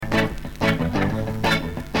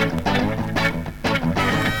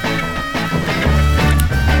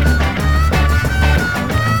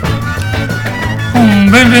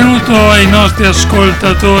benvenuto ai nostri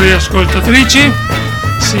ascoltatori e ascoltatrici,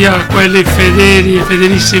 sia quelli fedeli e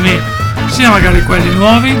fedelissimi, sia magari quelli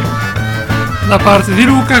nuovi. Da parte di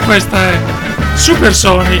Luca, questa è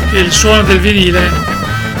Supersonic, il suono del vinile,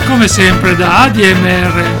 come sempre da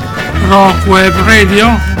ADMR Rock Web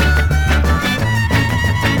Radio,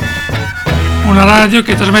 una radio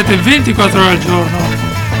che trasmette 24 ore al giorno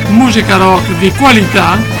musica rock di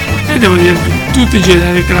qualità e devo dire di tutti i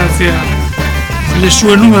generi, grazie alle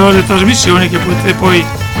sue numerose trasmissioni che potete poi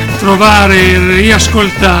trovare,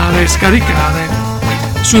 riascoltare, scaricare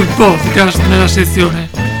sul podcast nella sezione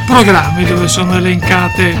programmi, dove sono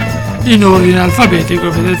elencate in ordine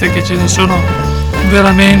alfabetico. Vedete che ce ne sono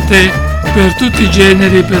veramente per tutti i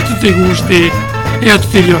generi, per tutti i gusti e a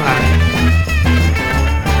tutti gli orari.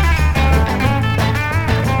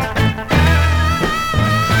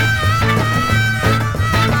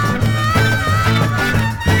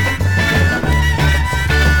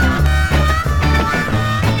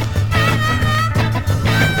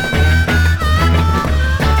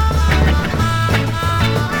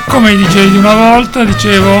 Come i DJ di una volta,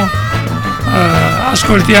 dicevo,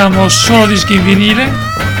 ascoltiamo solo dischi in vinile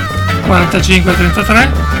 45-33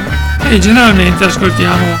 e generalmente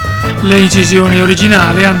ascoltiamo le incisioni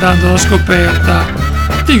originali, andando alla scoperta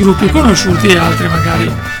di gruppi conosciuti e altri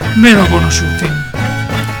magari meno conosciuti,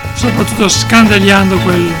 soprattutto scandagliando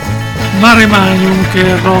quel mare magnum che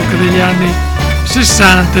è il rock degli anni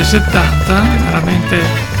 60 e 70,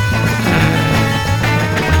 veramente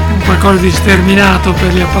qualcosa di sterminato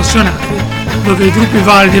per gli appassionati, dove i gruppi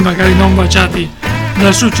validi, magari non baciati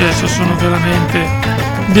dal successo, sono veramente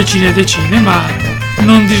decine e decine, ma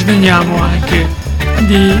non disdegniamo anche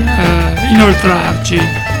di inoltrarci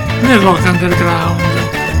nel rock underground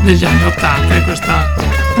degli anni 80, e in questa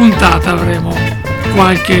puntata avremo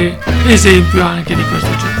qualche esempio anche di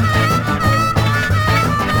questo genere.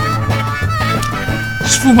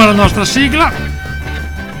 Sfuma la nostra sigla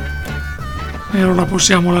e ora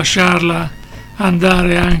possiamo lasciarla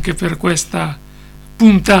andare anche per questa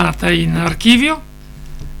puntata in archivio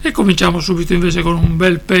e cominciamo subito invece con un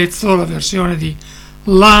bel pezzo, la versione di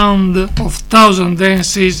Land of Thousand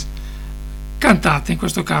Dances, cantata in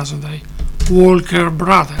questo caso dai Walker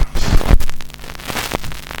Brothers.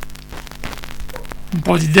 Un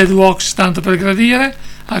po' di Dead Wax tanto per gradire,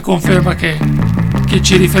 a conferma che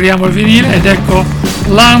ci riferiamo al vinile, ed ecco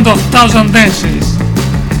Land of Thousand Dances.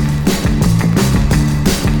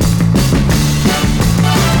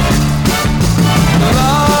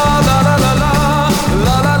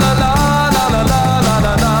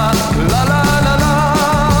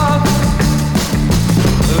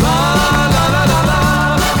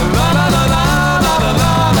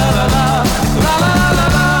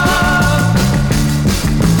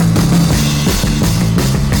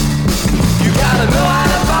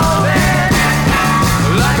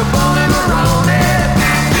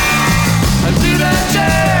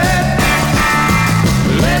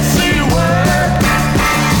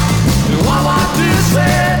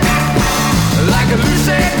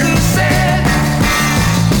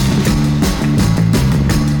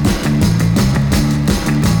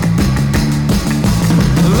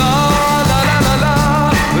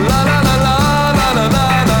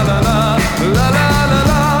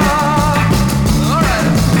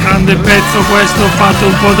 Grande pezzo questo, fatto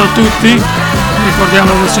un po' da tutti,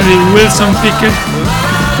 ricordiamo la versione di Wilson Pickett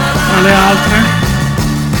tra le altre.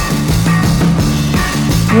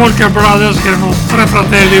 Walker Brothers, che erano tre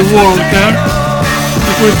fratelli Walker,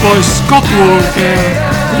 di cui poi Scott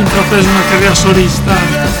Walker intraprese una carriera solista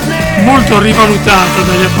molto rivalutata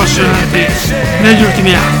dagli appassionati negli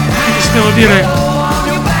ultimi anni. Anche se devo dire,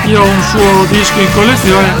 io ho un suo disco in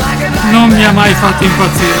collezione, non mi ha mai fatto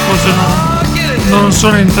impazzire, forse non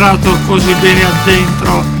sono entrato così bene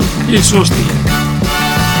addentro il suo stile.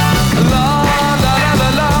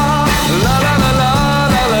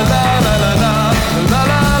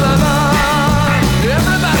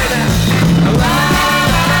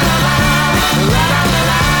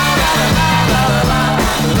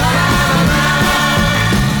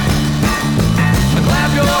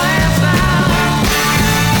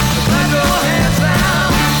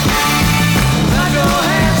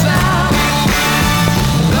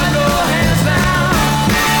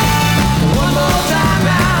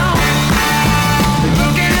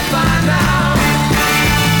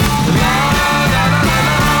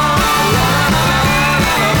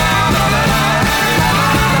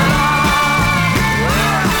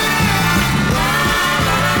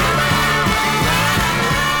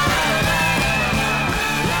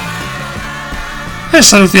 E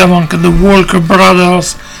salutiamo anche The Walker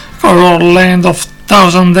Brothers con Land of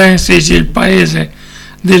Thousand Dances, il paese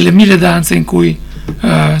delle mille danze in cui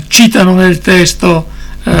citano nel testo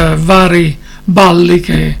vari balli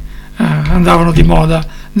che andavano di moda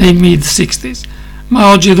nei mid-60s. Ma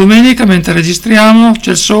oggi è domenica, mentre registriamo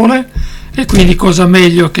c'è il sole, e quindi cosa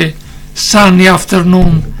meglio che Sunny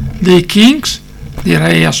Afternoon dei Kings?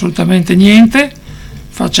 Direi assolutamente niente.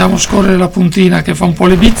 Facciamo scorrere la puntina che fa un po'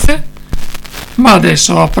 le bizze, ma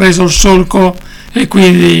adesso ha preso il solco e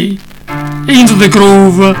quindi Into the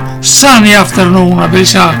Groove, Sunny Afternoon, una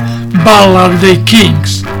bellissima ballad dei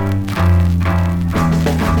Kings.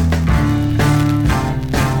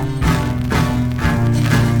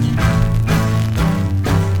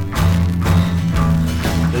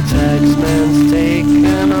 The taxman's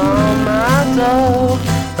taken all my dough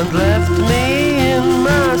and left me in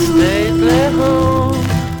my stately home,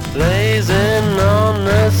 blazing on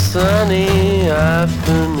a sunny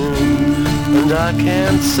afternoon. And I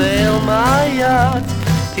can't sail my yacht,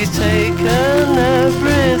 he's taken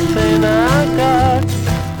everything I got.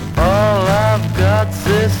 All I've got's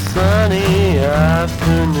this sunny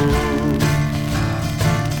afternoon.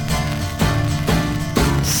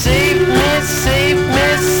 Save me, save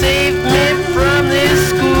me, save me from this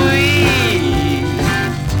squeeze.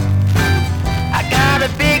 I got a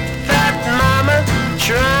big fat mama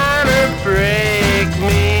trying to break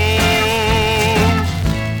me,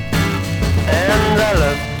 and I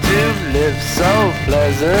love to live so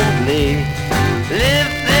pleasantly, live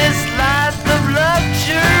this life of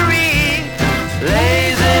luxury,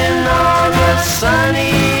 blazing on a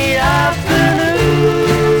sunny afternoon.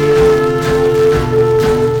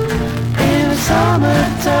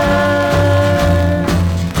 Summertime,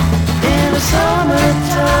 in the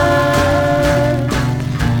summertime,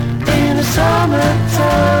 in the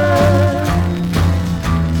summertime.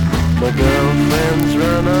 My girlfriend's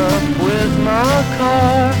run up with my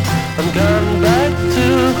car and gone back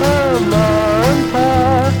to her ma and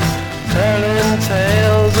pa, telling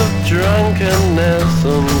tales of drunkenness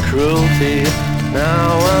and cruelty.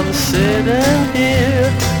 Now I'm sitting here,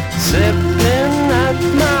 sipping at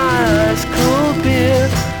my ice cold beer,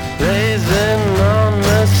 blazing on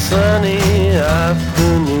a sunny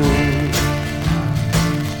afternoon.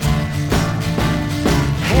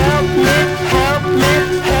 Help me, help me,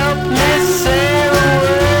 help me sail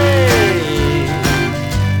away.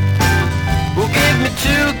 Well, give me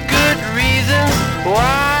 2 good reasons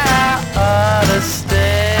why I ought to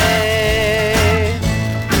stay.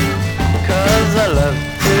 'Cause I love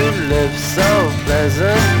to live so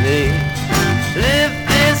pleasantly, live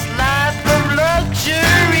this life of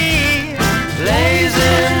luxury,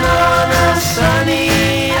 blazing on a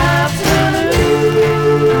sunny afternoon.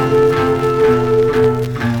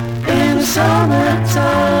 In the summertime,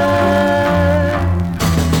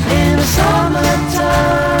 in the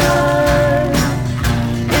summertime,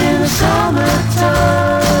 in the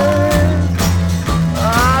summertime.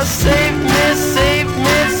 Ah, save me, save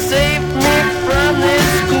me, save me from this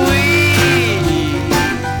squeeze.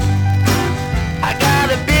 I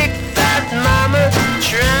got a big fat mama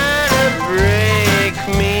trying to break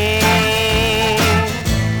me,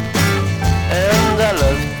 and I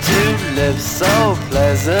love to live so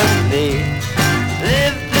pleasantly,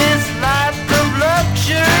 live this life of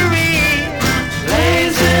luxury,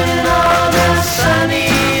 blazing on a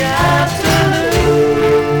sunny afternoon.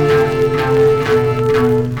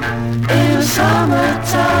 In the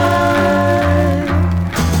summertime,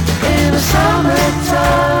 in the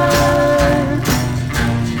summertime,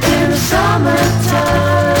 in the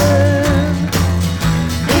summertime,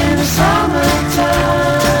 in the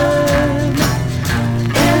summertime,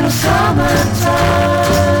 in the summertime.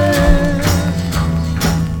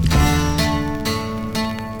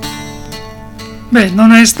 Beh,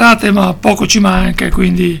 non è estate, ma poco ci manca,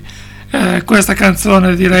 quindi questa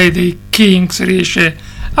canzone, direi, dei Kings riesce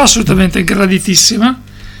assolutamente graditissima.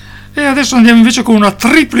 E adesso andiamo invece con una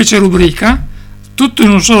triplice rubrica, tutto in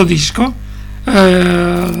un solo disco.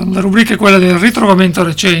 La rubrica è quella del ritrovamento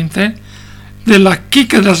recente, della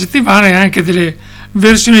chicca della settimana e anche delle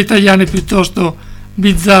versioni italiane piuttosto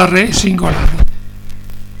bizzarre e singolari.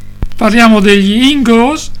 Parliamo degli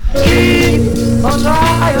Ingos.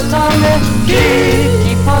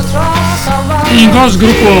 Ingos,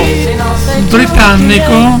 gruppo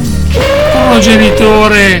britannico,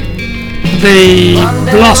 progenitore dei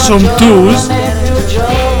Blossom Tools,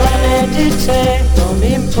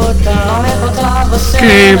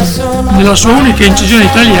 che nella sua unica incisione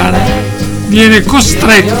italiana viene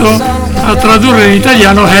costretto a tradurre in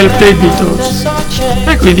italiano Help dei Beatles,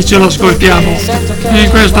 e quindi ce lo ascoltiamo in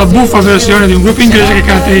questa buffa versione di un gruppo inglese che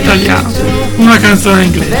canta in italiano una canzone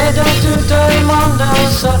inglese. Vedo tutto il mondo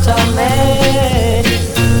sotto me,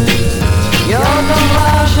 io non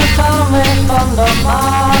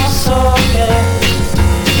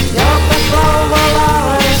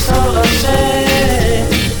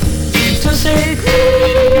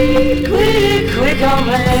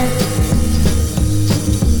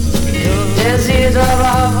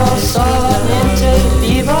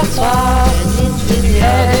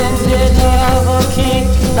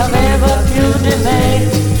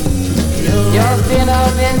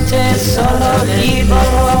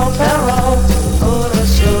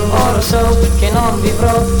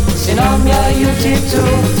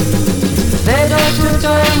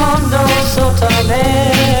tutto il mondo sotto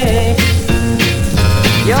me.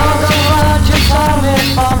 Io dovrò gettarmi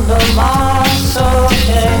in fondo ma so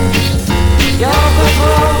che io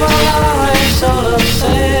potrò volare solo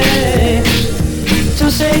se tu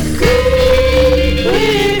sei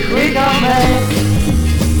qui con me.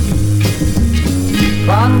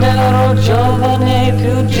 Quando ero giovane,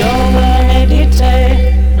 più giovane di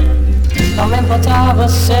te, non mi importava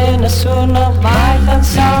se nessuno mai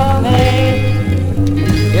pensava a me.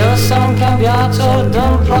 Io sono cambiato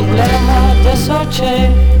d'un problema, adesso c'è.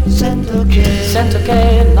 Sento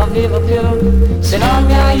che non vivo più se non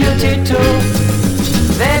mi aiuti tu.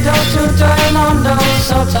 Vedo tutto il mondo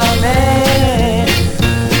sotto me.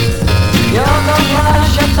 Io dovrò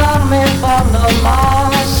gettarmi in fondo ma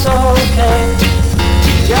so che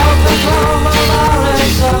io potrò volare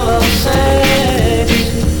solo se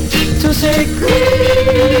tu sei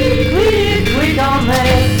qui con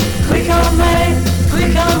me, qui con me,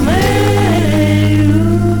 qui con me.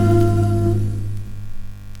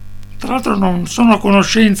 Tra l'altro non sono a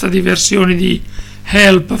conoscenza di versioni di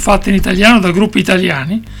Help fatte in italiano da gruppi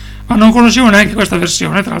italiani, ma non conoscevo neanche questa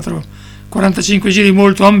versione. Tra l'altro 45 giri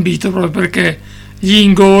molto ambito, proprio perché gli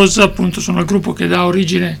Ingos appunto sono il gruppo che dà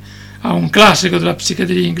origine a un classico della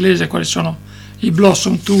psichedelia inglese, quali sono i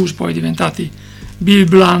Blossom Twos, poi diventati Bill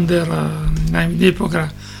Blunder in epoca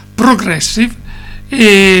progressive,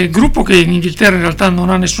 e gruppo che in Inghilterra in realtà non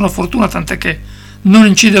ha nessuna fortuna, tant'è che non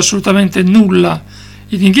incide assolutamente nulla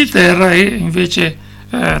in Inghilterra, e invece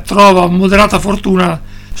trova moderata fortuna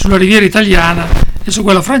sulla riviera italiana e su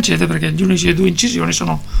quella francese, perché gli unici due incisioni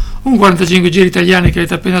sono un 45 giri italiani che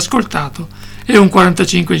avete appena ascoltato e un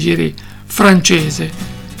 45 giri francese.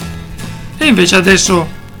 E invece adesso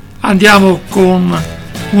andiamo con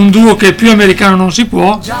un duo che più americano non si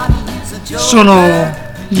può, sono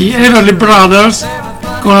gli Everly Brothers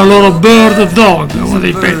con la loro Bird Dog, uno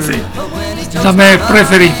dei pezzi da me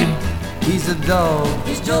preferiti. He's a dog.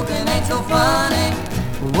 He's joking, ain't so funny.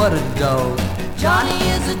 What a dog. Johnny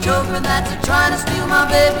is a joker that's trying to steal my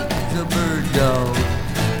baby. He's a bird dog.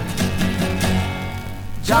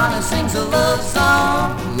 Johnny sings a love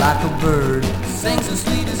song like a bird. Sings the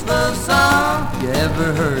sweetest love song you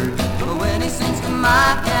ever heard. But when he sings to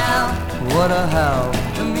my gal, what a howl.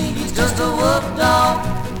 To me he's just a wolf dog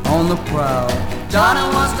on the prowl. Johnny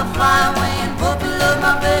wants to fly away and puppy love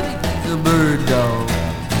my baby. He's a bird dog.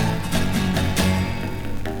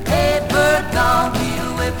 Hey bird dog, get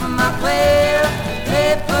away from my quail.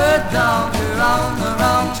 Hey bird dog, you're on the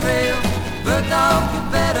wrong trail. Bird dog, you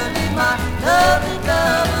better leave my lovely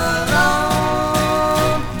dove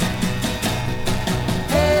alone.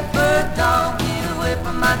 Hey bird dog, get away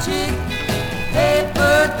from my chick. Hey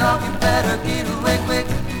bird dog, you better get away quick.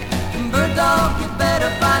 Bird dog, you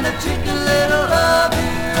better find a chicken little of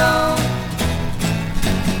your own.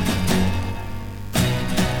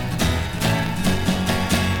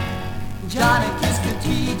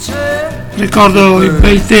 Ricordo i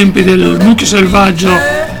bei tempi del mucchio selvaggio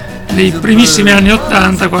dei primissimi anni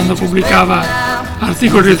 '80, quando pubblicava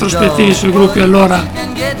articoli retrospettivi sui gruppi allora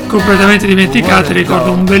completamente dimenticati.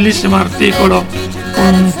 Ricordo un bellissimo articolo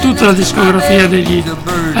con tutta la discografia degli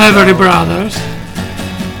Everly Brothers,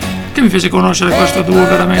 che mi fece conoscere questo duo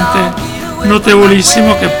veramente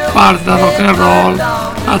notevolissimo, che parte da rock and roll,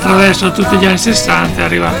 attraversa tutti gli anni 60 e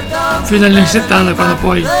arriva fino agli anni 70, quando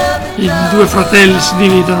poi i due fratelli si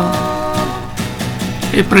dividono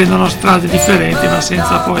e prendono strade differenti, ma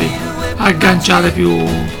senza poi agganciare più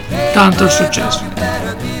tanto il successo.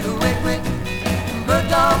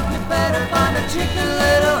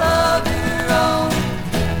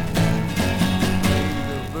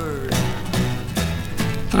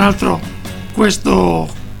 Tra l'altro questo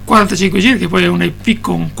 45 giri, che poi è un EP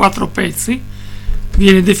con 4 pezzi,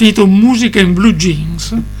 viene definito musica in blue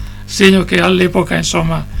jeans, segno che all'epoca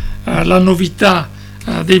insomma la novità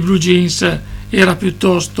dei blue jeans era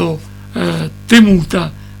piuttosto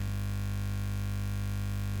temuta,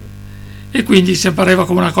 e quindi si appareva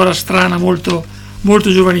come una cosa strana, molto, molto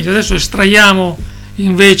giovanile. Adesso estraiamo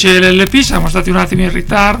invece l'LP, siamo stati un attimo in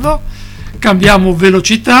ritardo, cambiamo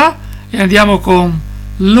velocità e andiamo con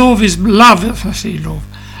Love is Blind.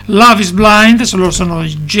 Sono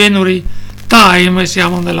i January Time e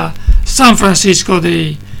siamo nella San Francisco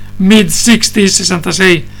dei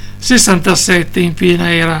mid-60s, 66-67, in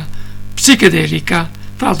piena era psichedelica.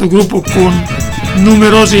 Tra l'altro gruppo con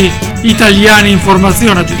numerosi italiani in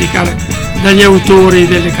formazione, a giudicare dagli autori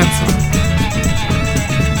delle canzoni.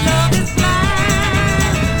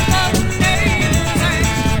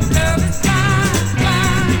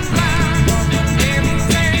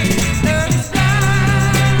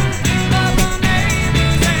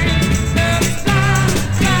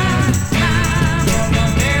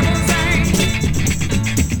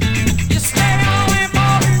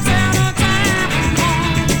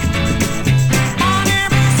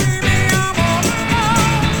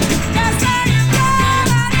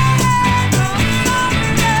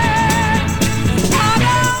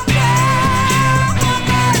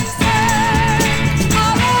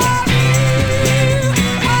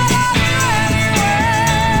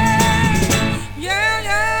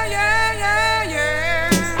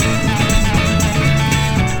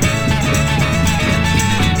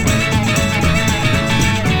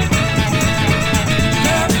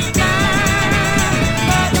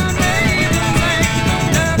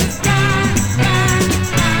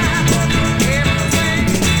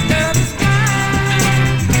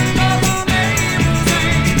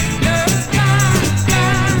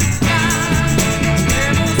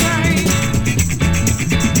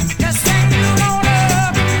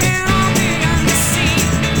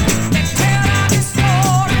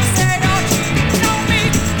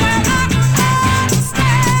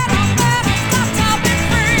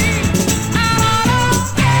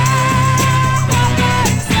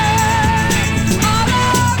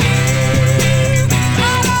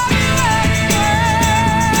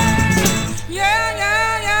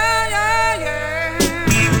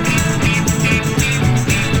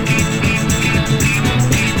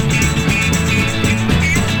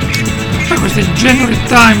 Questi January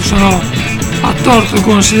Time sono a torto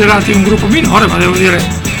considerati un gruppo minore, ma devo dire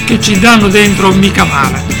che ci danno dentro mica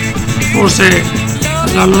male. Forse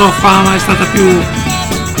la loro fama è stata più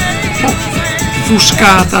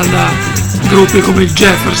offuscata da gruppi come il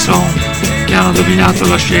Jefferson, che hanno dominato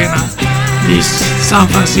la scena di San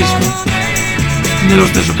Francisco nello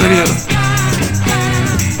stesso periodo.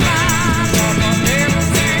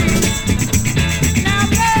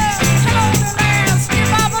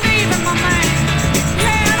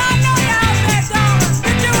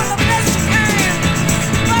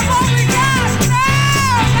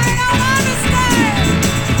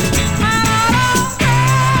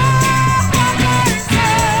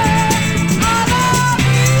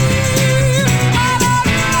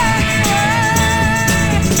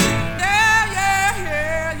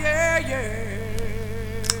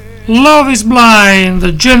 Love is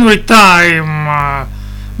Blind, January Time,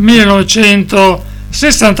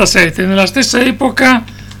 1967. Nella stessa epoca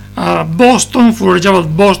a Boston fuorigiava il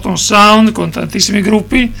Boston Sound con tantissimi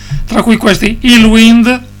gruppi, tra cui questi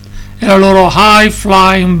Hillwind e la loro High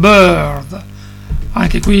Flying Bird.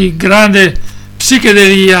 Anche qui grande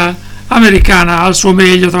psichedelia americana al suo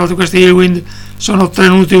meglio. Tra l'altro questi Hillwind sono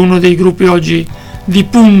tenuti uno dei gruppi oggi di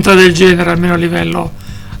punta del genere, almeno a livello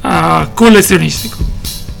collezionistico.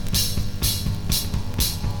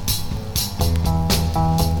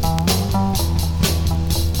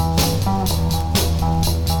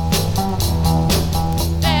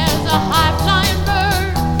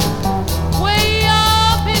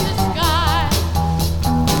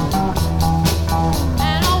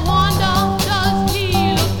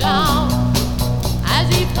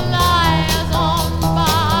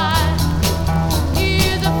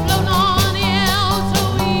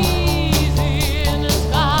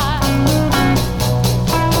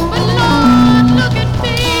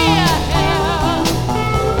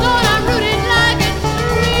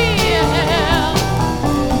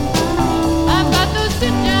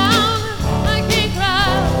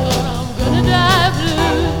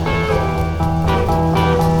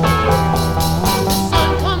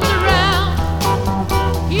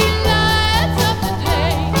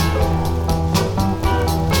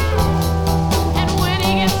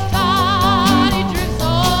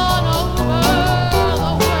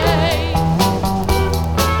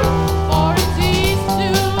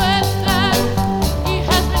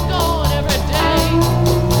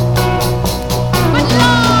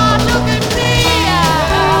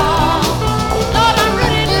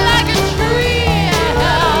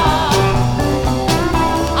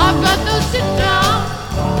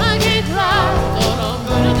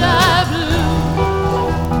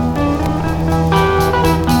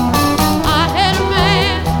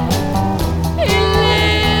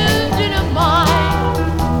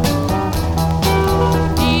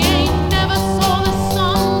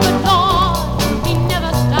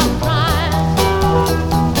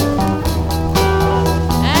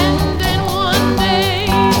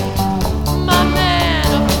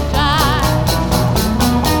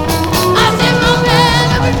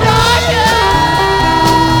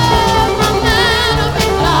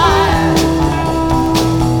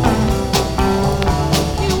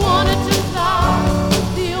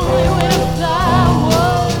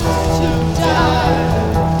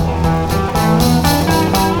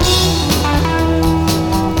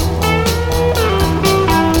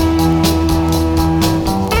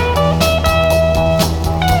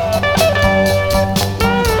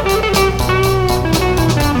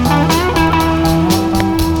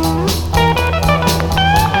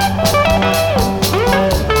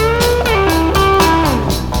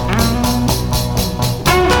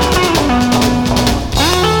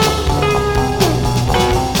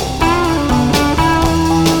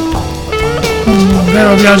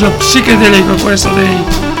 vero viaggio psichedelico questo dei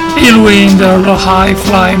Hillwind, lo High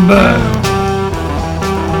Flying Bird.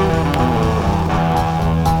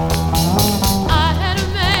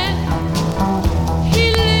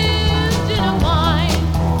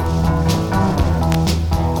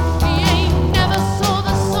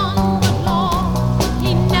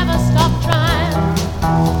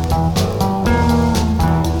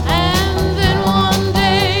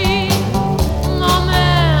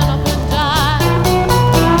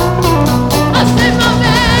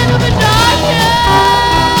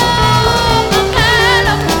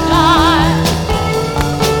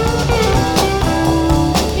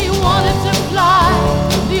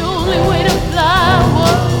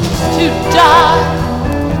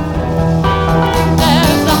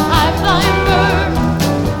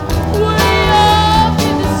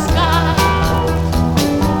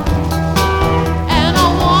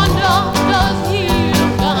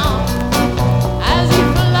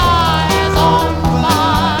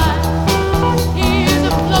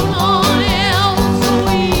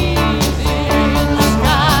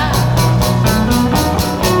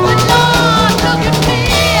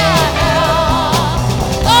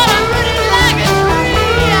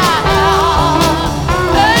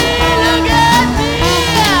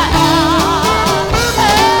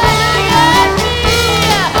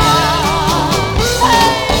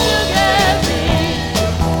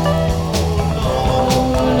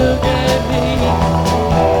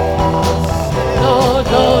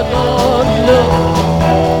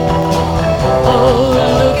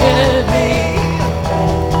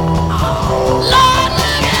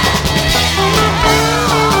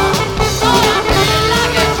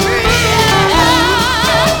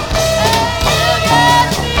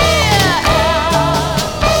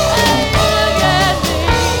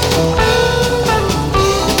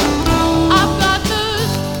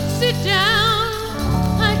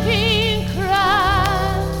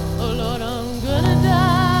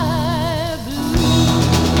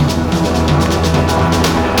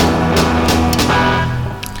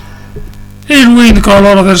 con la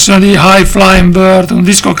loro versione di High Flying Bird, un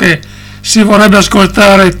disco che si vorrebbe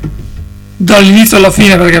ascoltare dall'inizio alla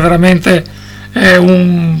fine perché veramente è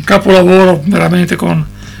un capolavoro, veramente con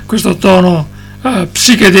questo tono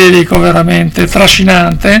psichedelico veramente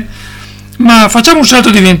trascinante. Ma facciamo un salto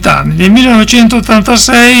di 20 anni. Nel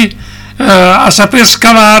 1986 a saper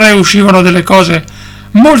scavare uscivano delle cose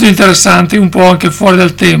molto interessanti, un po' anche fuori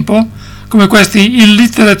dal tempo, come questi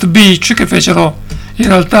Illiterate Beach, che fecero in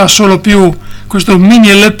realtà solo più questo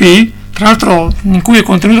mini LP, tra l'altro in cui è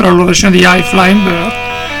contenuta la loro versione di High Flying Bird.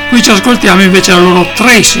 Qui ci ascoltiamo invece la loro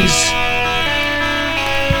Traces.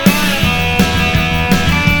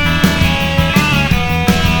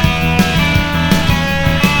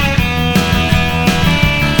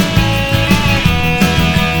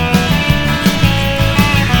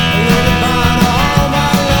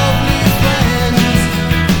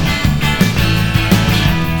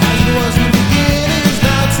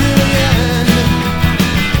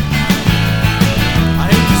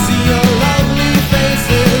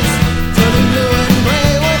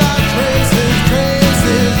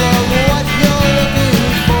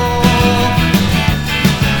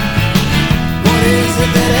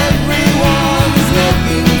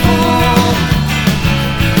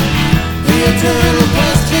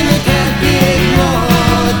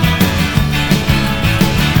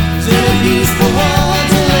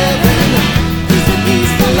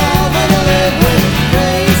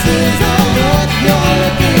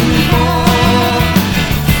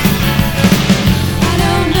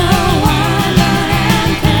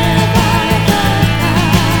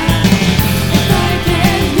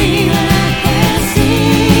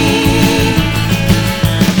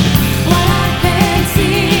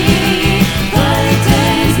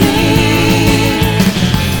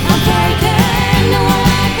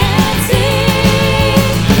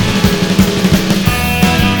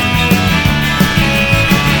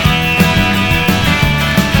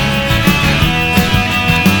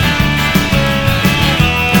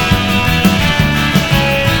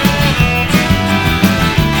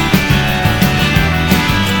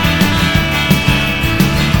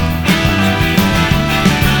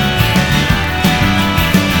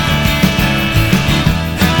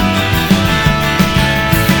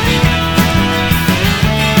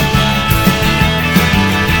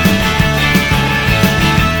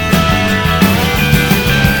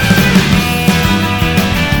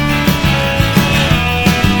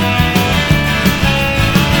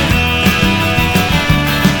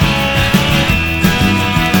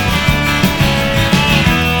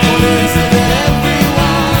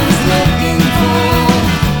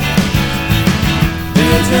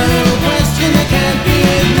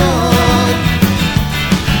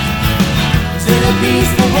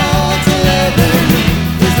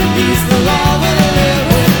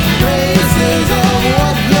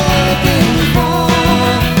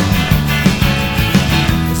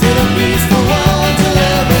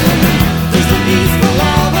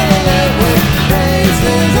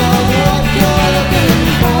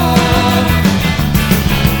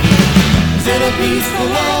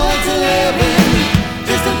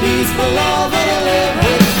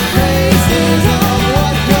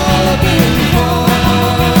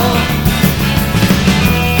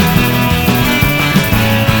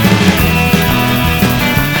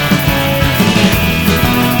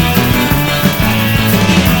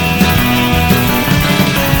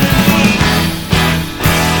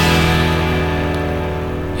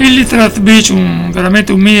 Illiterate Beach,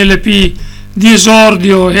 veramente un mini LP di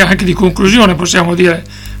esordio e anche di conclusione, possiamo dire,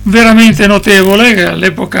 veramente notevole, che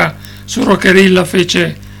all'epoca su Rockerilla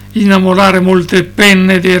fece innamorare molte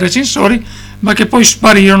penne dei recensori, ma che poi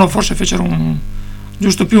sparirono, forse fecero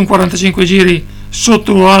giusto più un 45 giri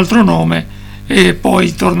sotto altro nome e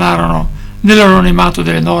poi tornarono nell'anonimato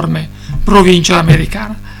dell'enorme provincia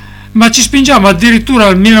americana. Ma ci spingiamo addirittura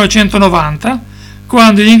al 1990,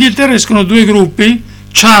 quando in Inghilterra escono due gruppi,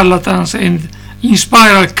 Charlatans e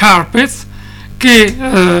Inspiral Carpets, che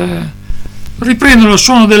riprendono il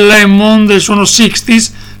suono del Lemon, del suono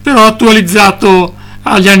 60s, però attualizzato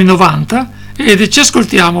agli anni 90, ed ci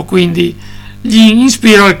ascoltiamo quindi gli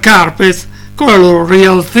Inspiral Carpets con la loro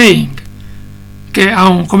Real Thing, che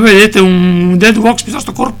ha come vedete un dead wax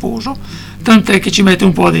piuttosto corposo, tant'è che ci mette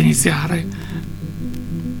un po' ad iniziare.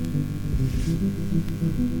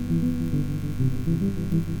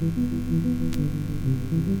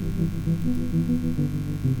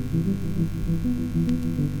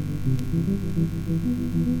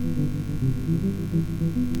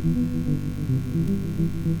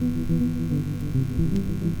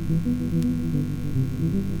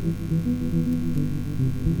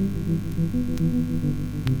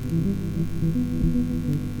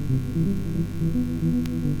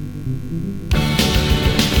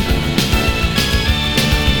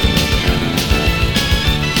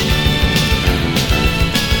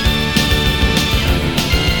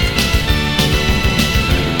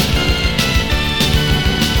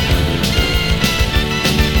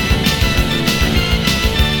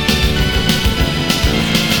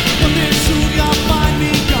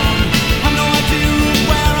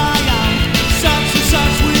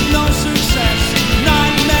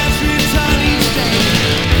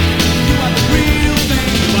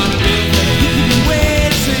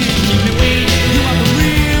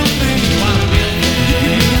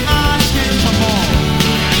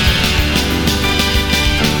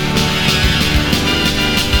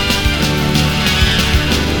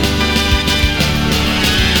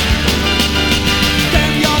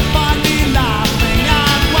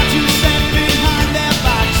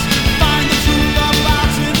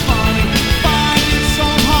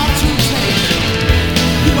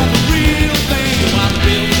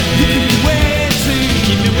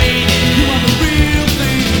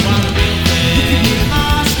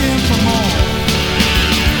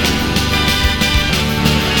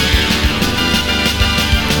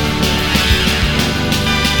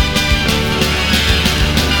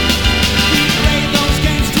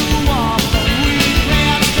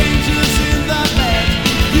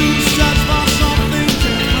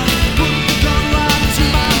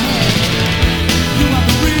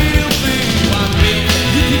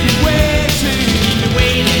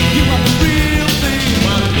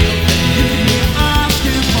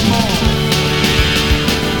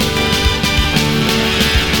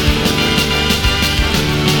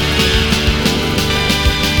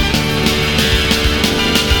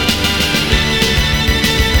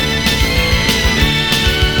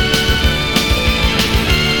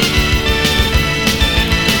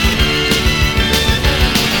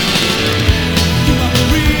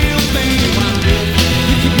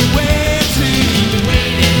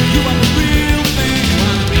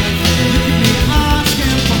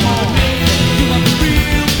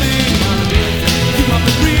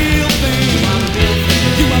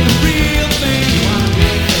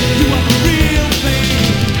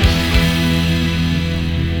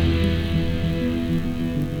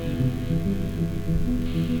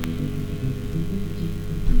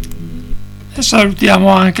 E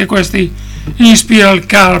salutiamo anche questi Inspiral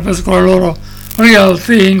Carpets con la loro Real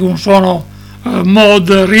Thing, un suono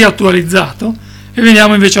mod riattualizzato. E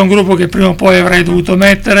veniamo invece a un gruppo che prima o poi avrei dovuto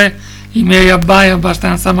mettere, i miei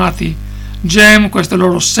abbastanza amati Jam, questo è il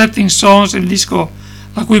loro Setting Songs, il disco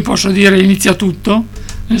a cui posso dire inizia tutto,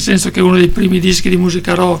 nel senso che è uno dei primi dischi di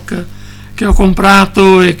musica rock che ho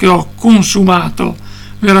comprato e che ho consumato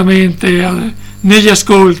veramente negli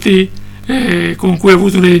ascolti, con cui ho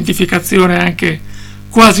avuto un'identificazione anche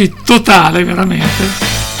quasi totale veramente,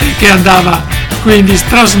 che andava quindi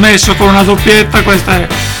trasmesso con una doppietta. Questa è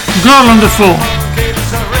Girl on the Phone.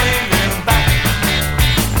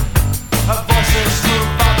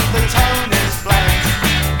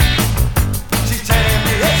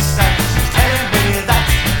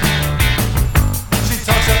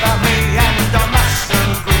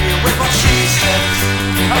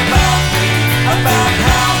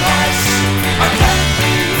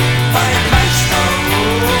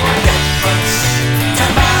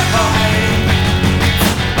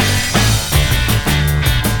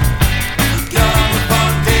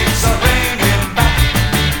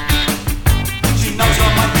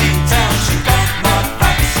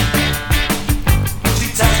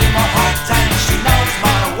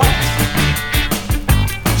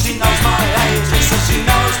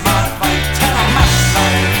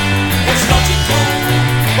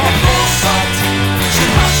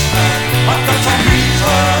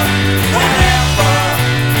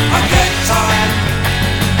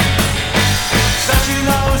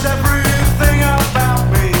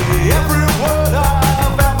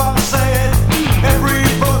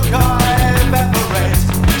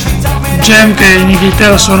 Jam, che in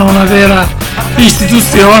Inghilterra sono una vera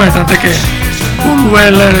istituzione, tant'è che Paul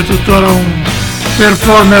Weller è tuttora un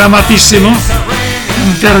performer amatissimo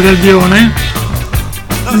in terra del Bione,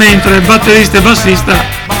 mentre batterista e bassista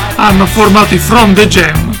hanno formato i From the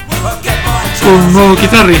Jam con un nuovo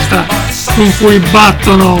chitarrista con cui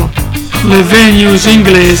battono le venues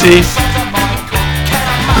inglesi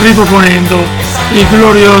riproponendo il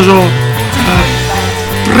glorioso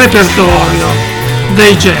repertorio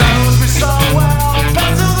dei Jam.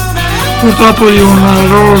 Purtroppo di una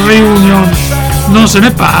loro reunion non se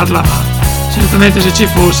ne parla, ma certamente se ci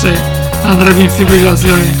fosse andrebbe in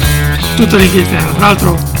fibrillazione tutta l'Inghilterra. Tra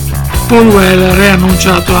l'altro Paul Weller è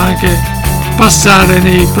annunciato anche passare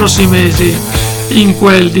nei prossimi mesi in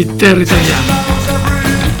quel di terra italiana.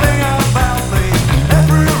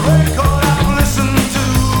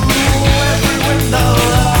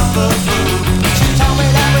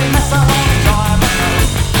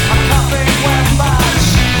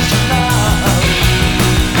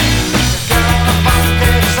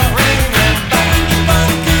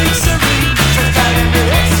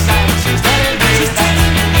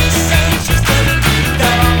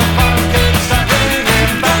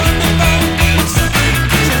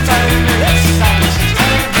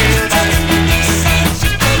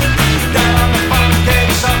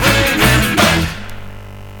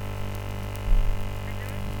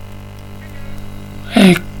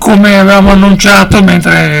 Come avevamo annunciato,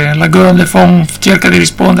 mentre la girl on the phone cerca di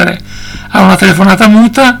rispondere a una telefonata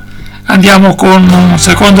muta, andiamo con un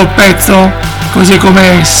secondo pezzo, così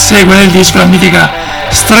come segue nel disco la mitica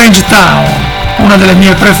Strange Town, una delle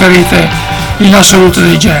mie preferite in assoluto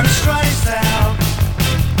dei Jam.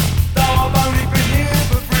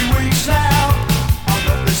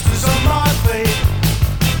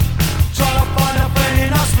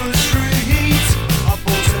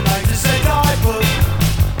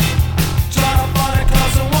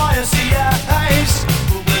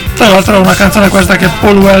 Tra l'altro è una canzone questa che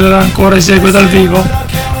Paul Weller ancora esegue dal vivo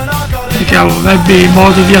e che ebbi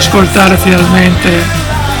modo di ascoltare finalmente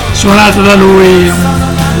suonato da lui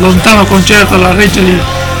un lontano concerto alla Reggia di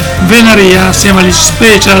Venaria assieme agli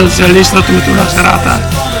Specials e agli Statuti, una serata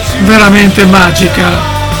veramente magica,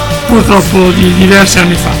 purtroppo di diversi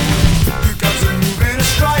anni fa.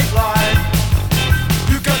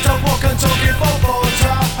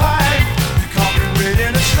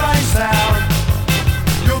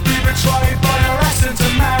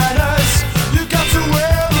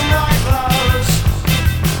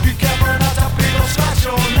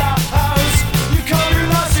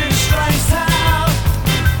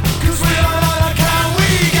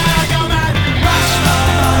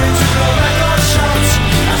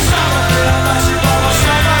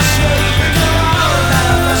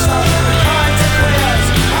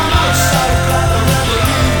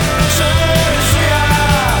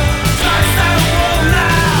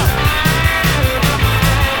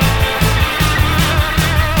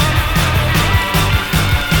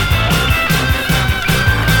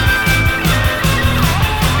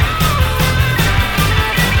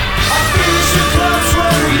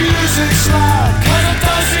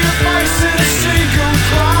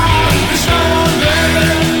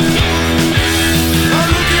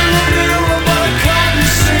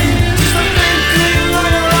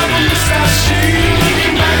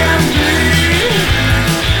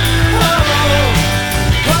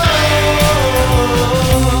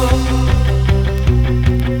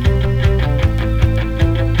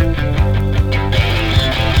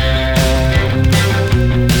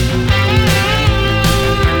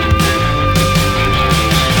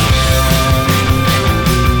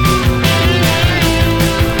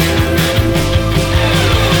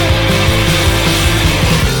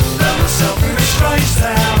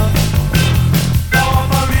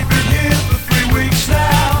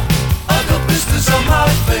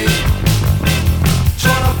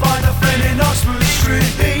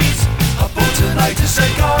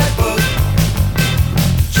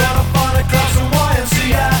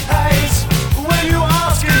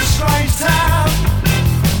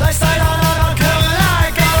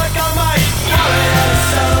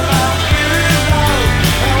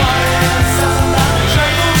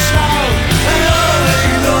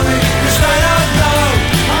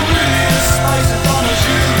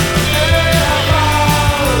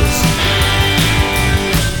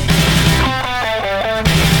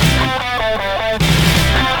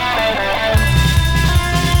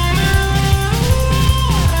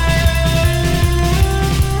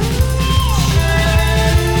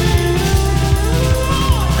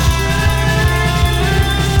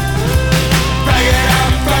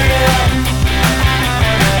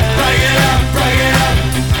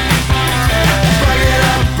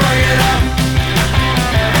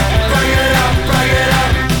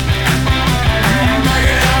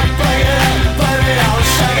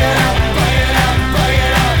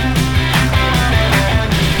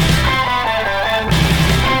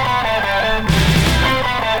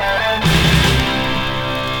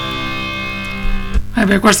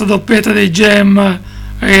 Questa doppietta dei Jam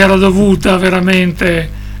era dovuta veramente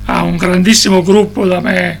a un grandissimo gruppo da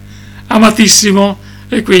me amatissimo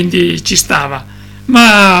e quindi ci stava,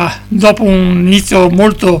 ma dopo un inizio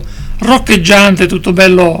molto roccheggiante, tutto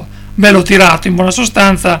bello tirato in buona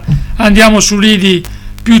sostanza, andiamo su lidi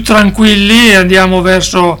più tranquilli e andiamo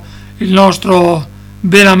verso il nostro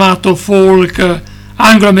ben amato folk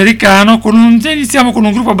anglo-americano. Iniziamo con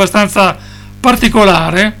un gruppo abbastanza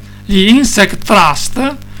particolare, gli Insect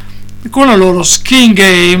Trust, con la loro Skin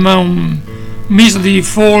Game, un misto di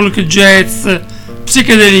folk, jazz,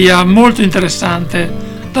 psichedelia molto interessante,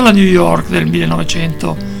 dalla New York del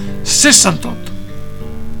 1968.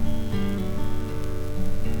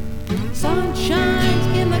 Sun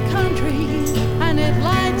shines in the country and it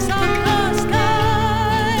lights up the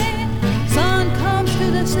sky. Sun comes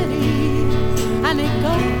to the city and it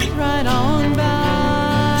goes right on by.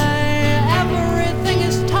 Everything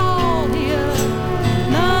is tall here,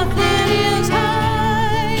 nothing is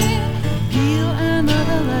high. Peel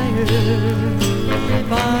another layer,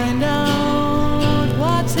 find out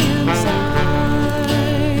what's inside.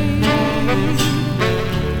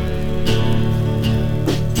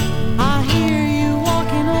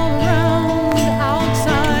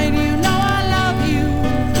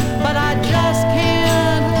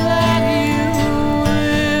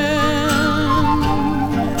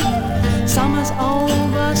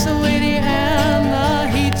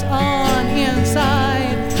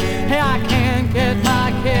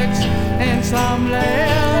 Some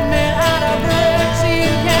land made out of bricks, you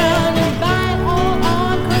can buy it all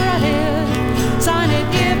on credit. Sign it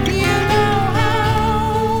if you know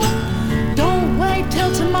how. Don't wait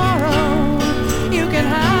till tomorrow, you can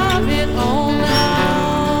have it all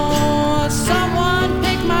now. Someone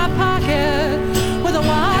picked my pocket with a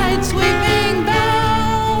wide sweeping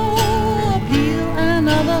bow. Peel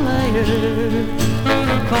another layer,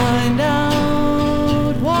 find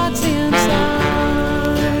out what's inside.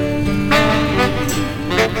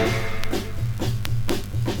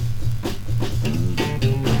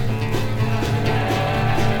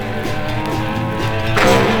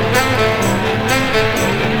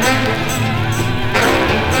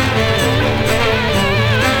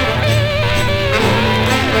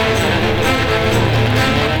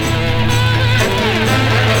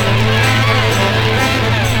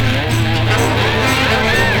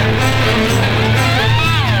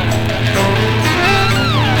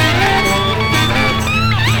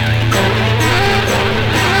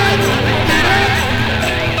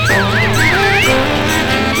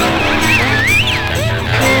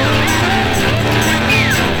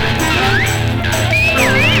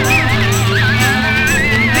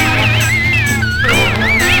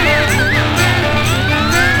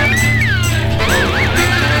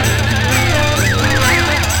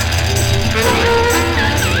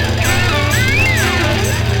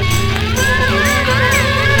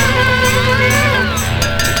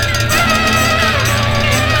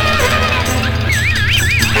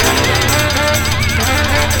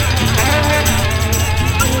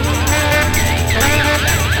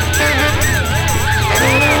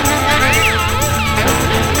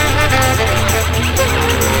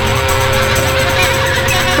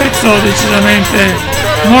 Decisamente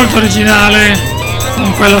molto originale,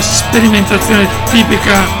 con quella sperimentazione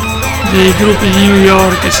tipica dei gruppi di New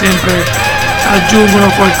York che sempre aggiungono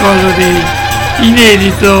qualcosa di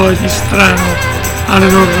inedito e di strano alle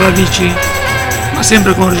loro radici, ma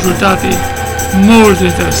sempre con risultati molto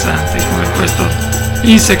interessanti, come questo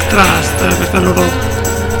Insect Trust, questo loro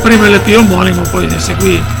primo LP omonimo. Poi ne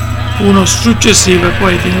seguì uno successivo e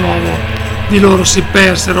poi di nuovo di loro si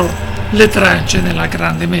persero le trance nella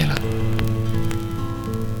grande mela.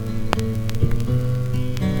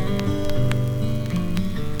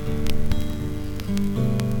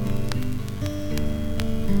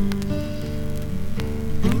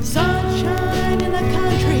 Sunshine in the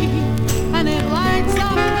country and it lights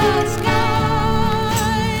up the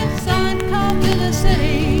sky. Sun comes to the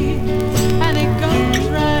city and it goes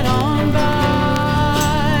right on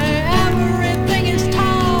by. Everything is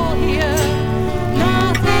tall here,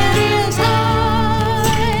 nothing is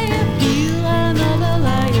high. Peel another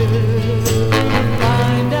layer,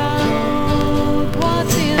 find out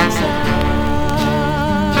what's inside.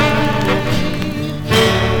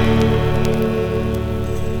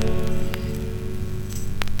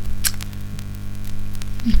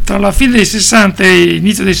 Tra la fine dei 60 e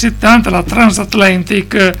l'inizio dei 70 la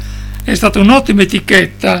Transatlantic è stata un'ottima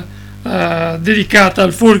etichetta dedicata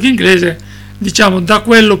al folk inglese, diciamo da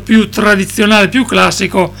quello più tradizionale, più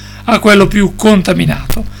classico, a quello più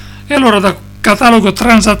contaminato. E allora da catalogo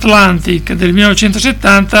Transatlantic del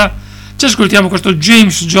 1970 ci ascoltiamo questo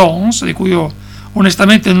James Jones, di cui io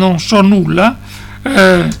onestamente non so nulla,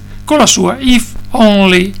 con la sua If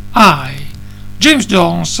Only I. James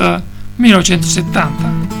Jones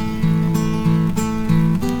 1970.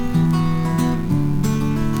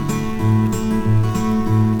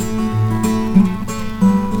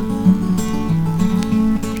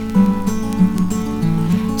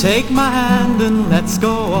 take my hand and let's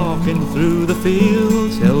go walking through the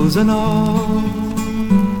fields, hills and all.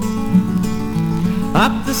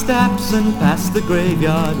 Up the steps and past the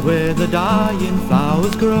graveyard where the dying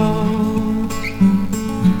flowers grow.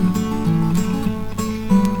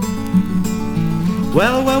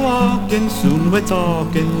 Well, we're walking, soon we're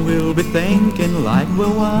talking, we'll be thinking like we're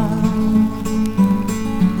one.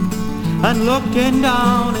 And looking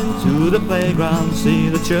down into the playground, see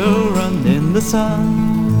the children in the sun.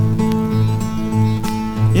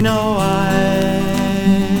 You know I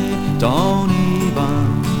don't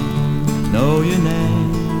even know your name.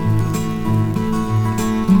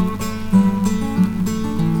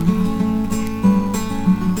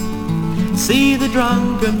 See the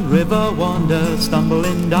drunken river wander,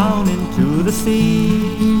 stumbling down into the sea.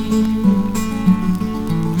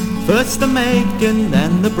 First the making,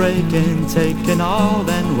 then the breaking, taking all,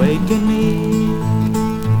 then waking me.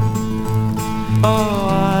 Oh,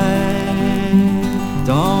 I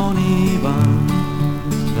don't even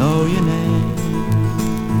know your name.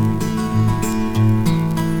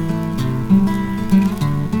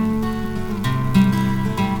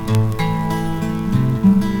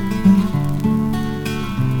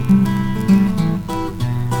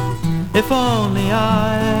 If only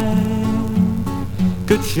I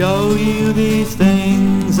could show you these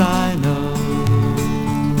things I know.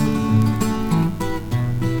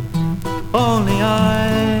 Only I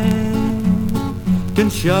can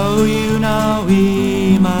show you now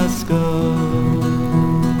we must go.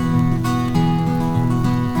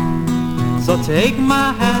 So take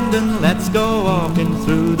my hand and let's go walking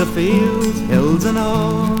through the fields, hills and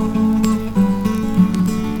all.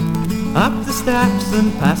 Up the steps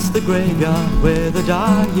and past the graveyard where the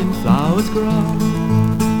dying flowers grow.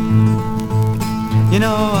 You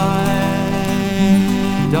know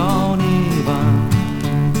I don't even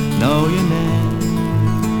know your name.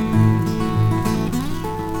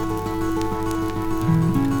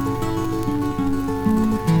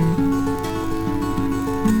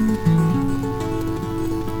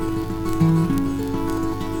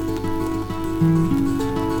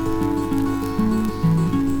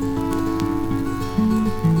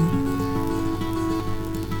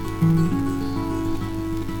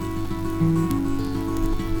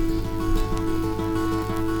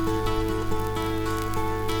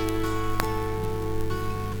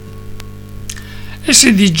 E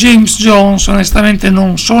se di James Jones onestamente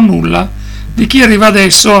non so nulla, di chi arriva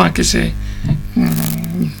adesso, anche se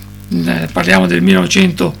parliamo del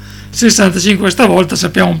 1965 stavolta,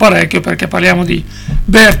 sappiamo parecchio perché parliamo di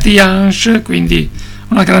Bertie Jansch, quindi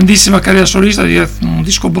una grandissima carriera solista, un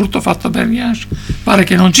disco brutto fatto da Bertie Jansch pare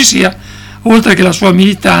che non ci sia, oltre che la sua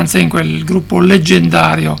militanza in quel gruppo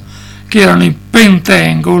leggendario che erano i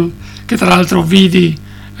Pentangle, che tra l'altro vidi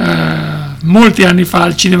molti anni fa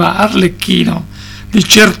al cinema Arlecchino di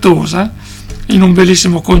Certosa in un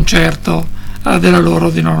bellissimo concerto di una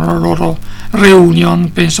loro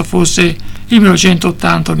reunion, penso fosse il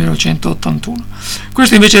 1980 o 1981.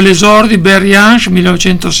 Questo invece è l'esordio di Bertie Jansch,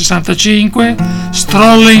 1965,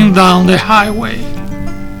 Strolling Down the Highway.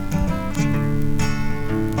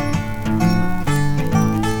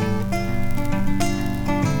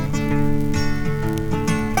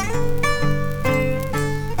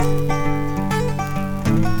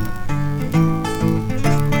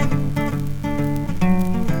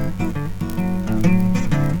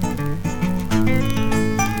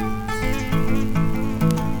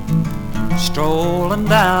 Strolling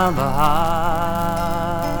down the highway,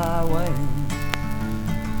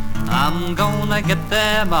 I'm gonna get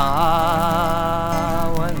there my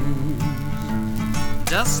way.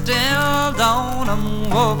 Just till dawn I'm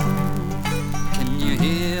walking, can you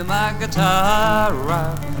hear my guitar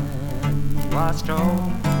riding? While I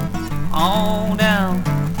stroll on down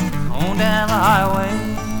the highway.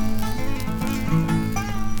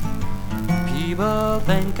 People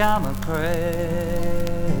think I'm a crazy,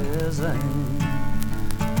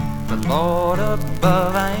 but Lord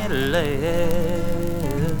above I ain't lazy.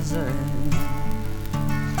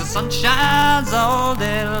 The sun shines all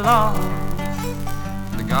day long,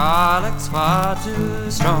 the garlic's far too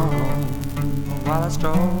strong. While I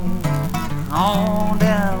stroll on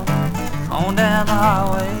down the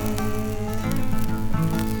highway.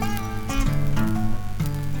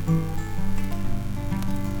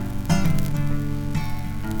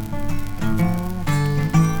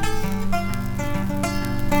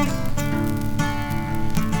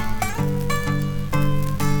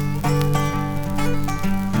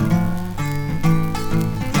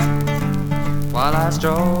 While I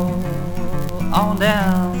stroll on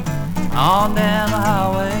down the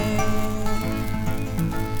highway,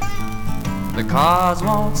 The cars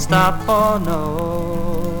won't stop for no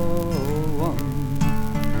one.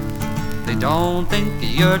 They don't think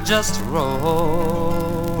you're just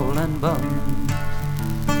rolling bum.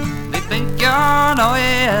 They think you're no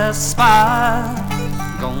spy,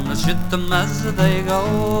 gonna shoot them as they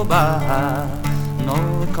go by.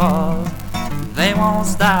 No, the cars, they won't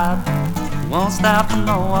stop for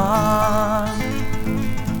no one.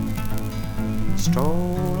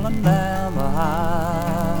 Strolling down the highway,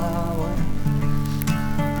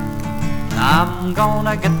 I'm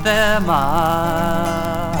gonna get there my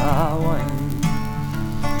way.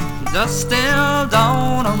 Just still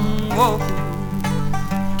dawn, I'm walking.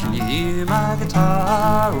 Can you hear my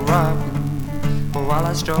guitar rocking while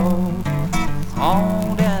I stroll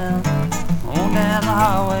on down the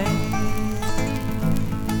highway?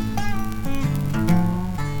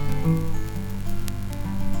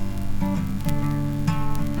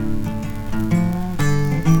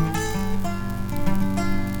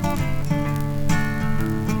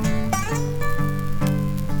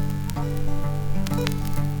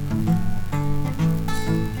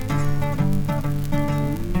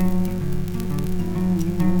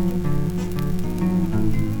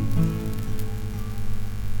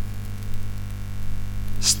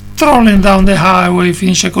 Strolling Down the Highway,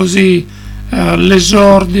 finisce così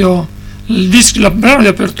l'esordio, il brano di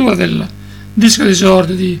apertura del disco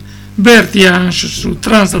d'esordio di Bertie Hansch su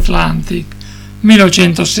Transatlantic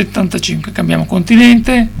 1975. Cambiamo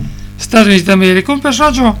continente, Stati Uniti d'America, un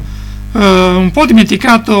personaggio un po'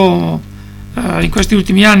 dimenticato in questi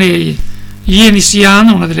ultimi anni, Yeni Sian,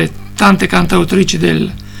 una delle tante cantautrici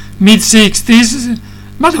del mid-60s,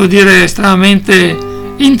 ma devo dire estremamente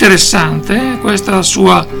interessante questa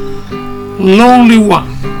sua Lonely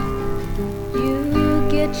One. You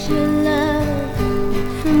get your love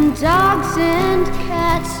from dogs and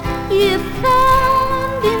cats you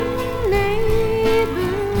found in the neighborhood,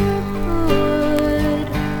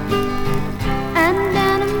 and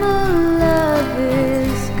animal love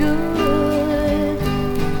is good.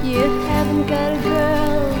 You haven't got a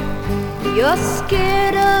girl, you're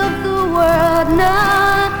scared of the world.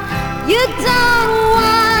 No, you don't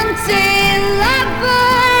want a lover,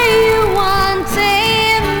 you want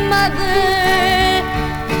a mother.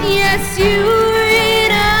 Yes, you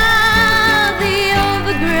read all the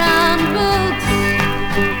overground books.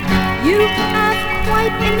 You have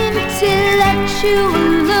quite an intellectual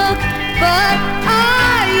look, but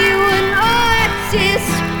are you an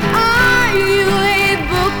artist? Are you a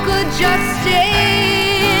book or just a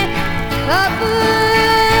cover?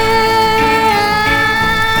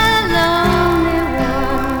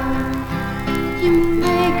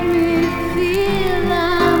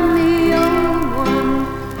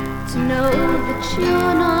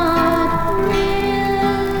 You're not real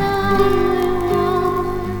lonely one.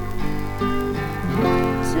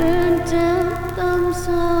 Turn down thumbs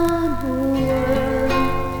on the world.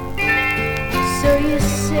 So you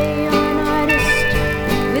say you're an artist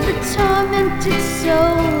with a tormented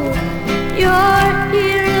soul. Your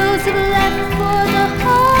heroes have left for the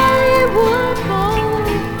Hollywood Bowl.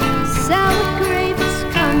 Sour grapes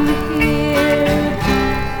come here.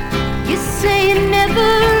 You say you never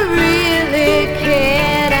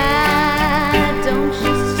cared, don't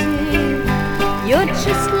you see? You're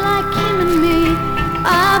just like him and me.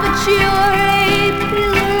 Ah, but you're a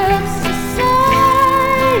pillar of society,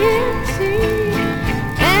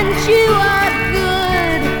 and you are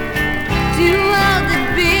good to all that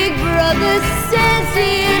be.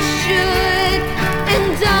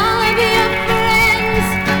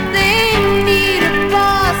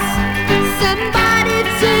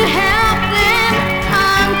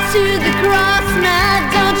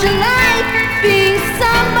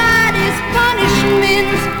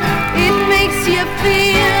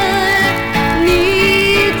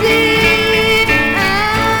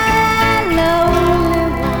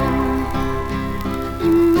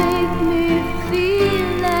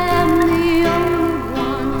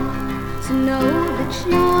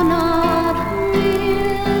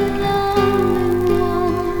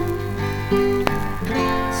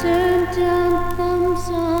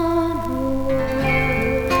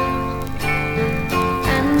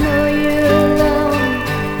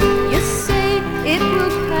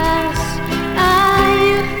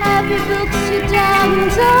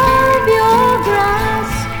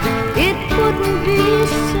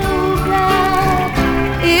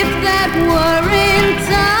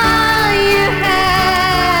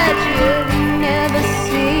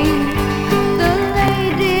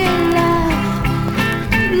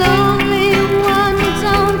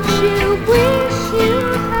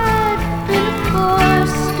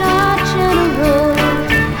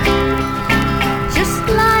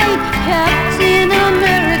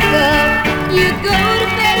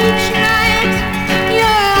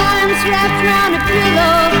 arms round a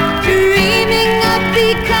pillow, dreaming of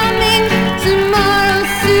becoming tomorrow's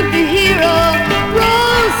superhero.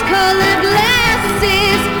 Rose-colored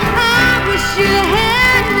glasses, I wish you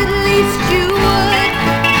had, at least you would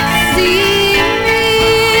see me.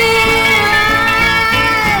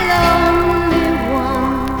 I'm the only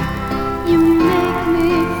one. You make me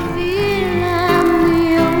feel I'm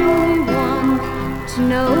the only one to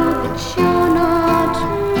know that you're not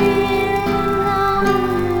real. I'm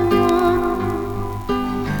the one.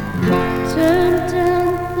 Turn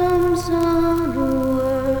down thumbs on the world.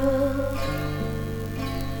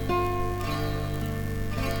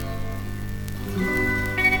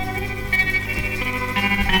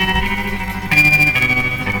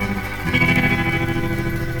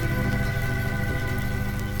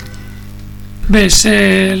 Beh,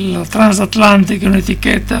 se la transatlantica è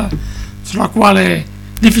un'etichetta sulla quale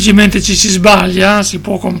difficilmente ci si sbaglia, si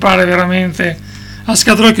può comprare veramente a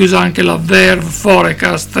scatola chiusa, anche la Verve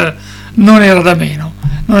Forecast non era da meno.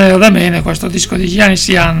 Non era da meno, e questo disco di Yanis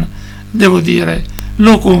Jan, devo dire,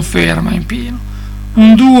 lo conferma in pieno.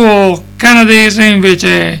 Un duo canadese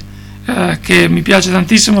invece che mi piace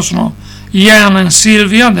tantissimo sono Ian e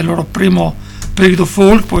Sylvia, nel loro primo periodo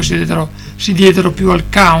folk, poi si diedero più al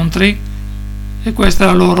country, e questa è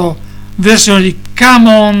la loro versione di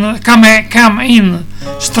Come In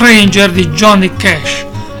Stranger di Johnny Cash.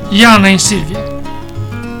 Ian e Sylvia.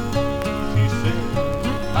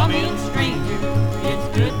 Come in, stranger, it's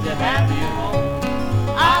good to have you home.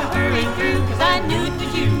 I hurried through 'cause I knew it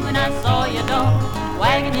was you when I saw your dog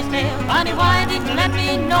wagging his tail. Funny, why didn't you let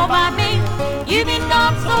me know by me? You've been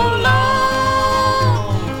gone so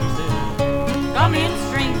long. Come in,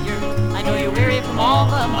 stranger, I know you're weary from all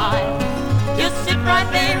the miles. Just sit right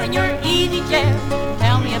there in your easy chair.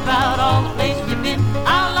 Tell me about all the places you've been.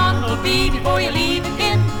 How long it'll be before you leave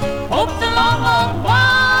again? Hope's a long, long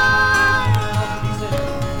while.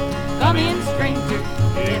 Come in, stranger,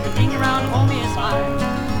 everything around home is fine.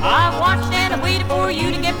 I've watched and I've waited for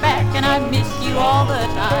you to get back, and I've missed you all the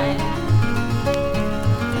time.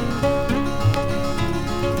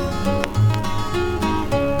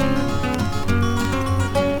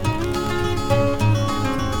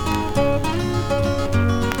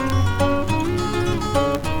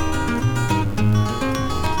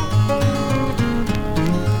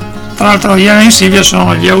 Tra l'altro Ian e Sylvia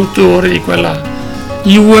sono gli autori di quella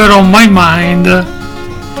You Were On My Mind,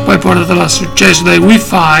 poi portata al successo dai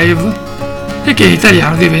We5, e che in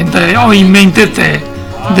italiano diventa Ho in mente te,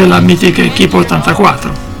 della mitica Equipe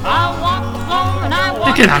 84,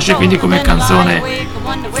 e che nasce quindi come canzone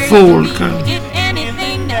folk,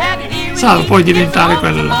 salvo poi diventare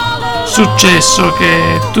quel successo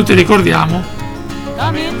che tutti ricordiamo,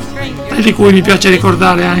 e di cui mi piace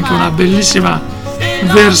ricordare anche una bellissima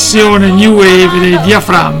versione new wave dei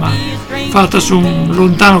Diaframma, fatta su un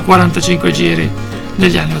lontano 45 giri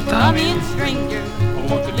degli anni 80.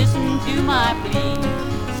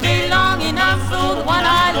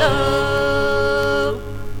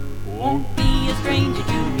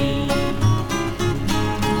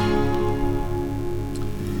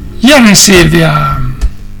 Ian e Silvia,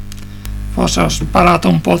 forse ho sparato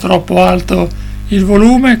un po' troppo alto il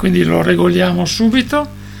volume, quindi lo regoliamo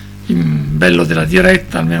subito. Il bello della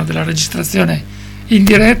diretta, almeno della registrazione in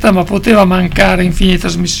diretta, ma poteva mancare in fine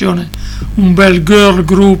trasmissione un bel girl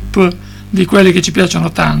group di quelli che ci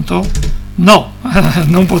piacciono tanto? No,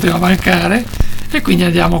 non poteva mancare, e quindi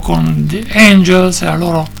andiamo con The Angels e la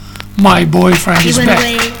loro My Boyfriend Is You went Back.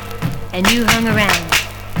 away and you hung around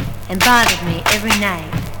and bothered me every night.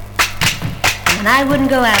 And when I wouldn't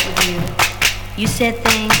go out with you, you said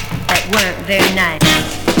things that weren't very nice.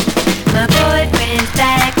 My boyfriend's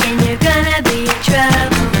back and you're gonna be in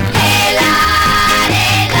trouble. Hey la,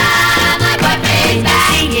 my boyfriend's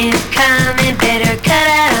back. When you see him coming, better cut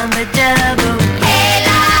out on the double. Hey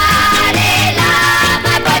la,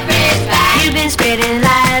 my boyfriend's back. You've been spreading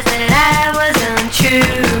lies that I was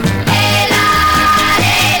untrue. Hey la,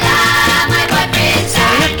 my boyfriend's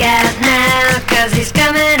back. So look out now, 'cause he's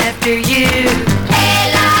coming after you.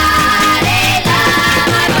 Hey la,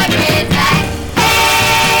 my boyfriend's back.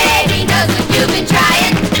 He knows what you've been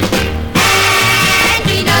trying, and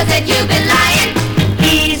he knows that you've been lying.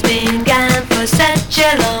 He's been gone for such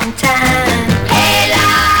a long time. Hey la,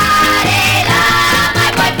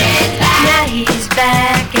 my boyfriend's back. Now he's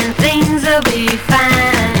back and things will be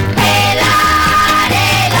fine. Hey la,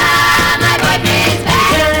 my boyfriend's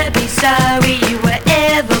back. You're gonna be sorry you were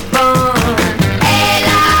ever born. Hey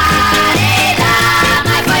la,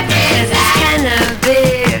 my boyfriend's back. 'Cause he's kinda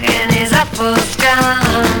big and he's awful strong.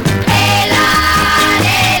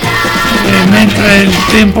 E mentre il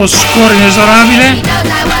tempo scorre inesorabile,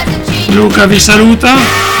 Luca vi saluta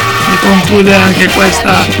e conclude anche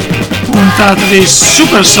questa puntata di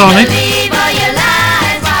Supersonic.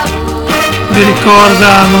 Vi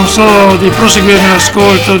ricorda non solo di proseguire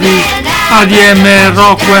nell'ascolto di ADM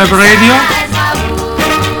Rock Web Radio,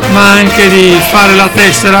 ma anche di fare la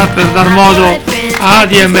tessera per dar modo a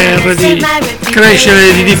ADMR di crescere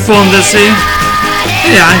e di diffondersi,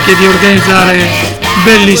 e anche di organizzare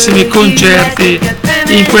bellissimi concerti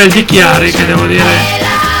in quel di Chiari, che devo dire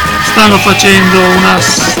stanno facendo una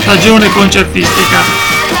stagione concertistica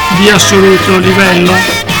di assoluto livello,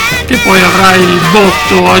 che poi avrà il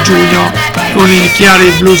botto a giugno con il Chiari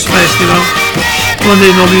Blues Festival con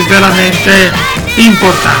dei nomi veramente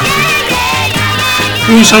importanti.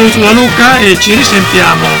 Un saluto da Luca e ci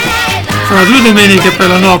risentiamo fra 2 domeniche per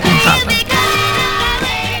la nuova puntata.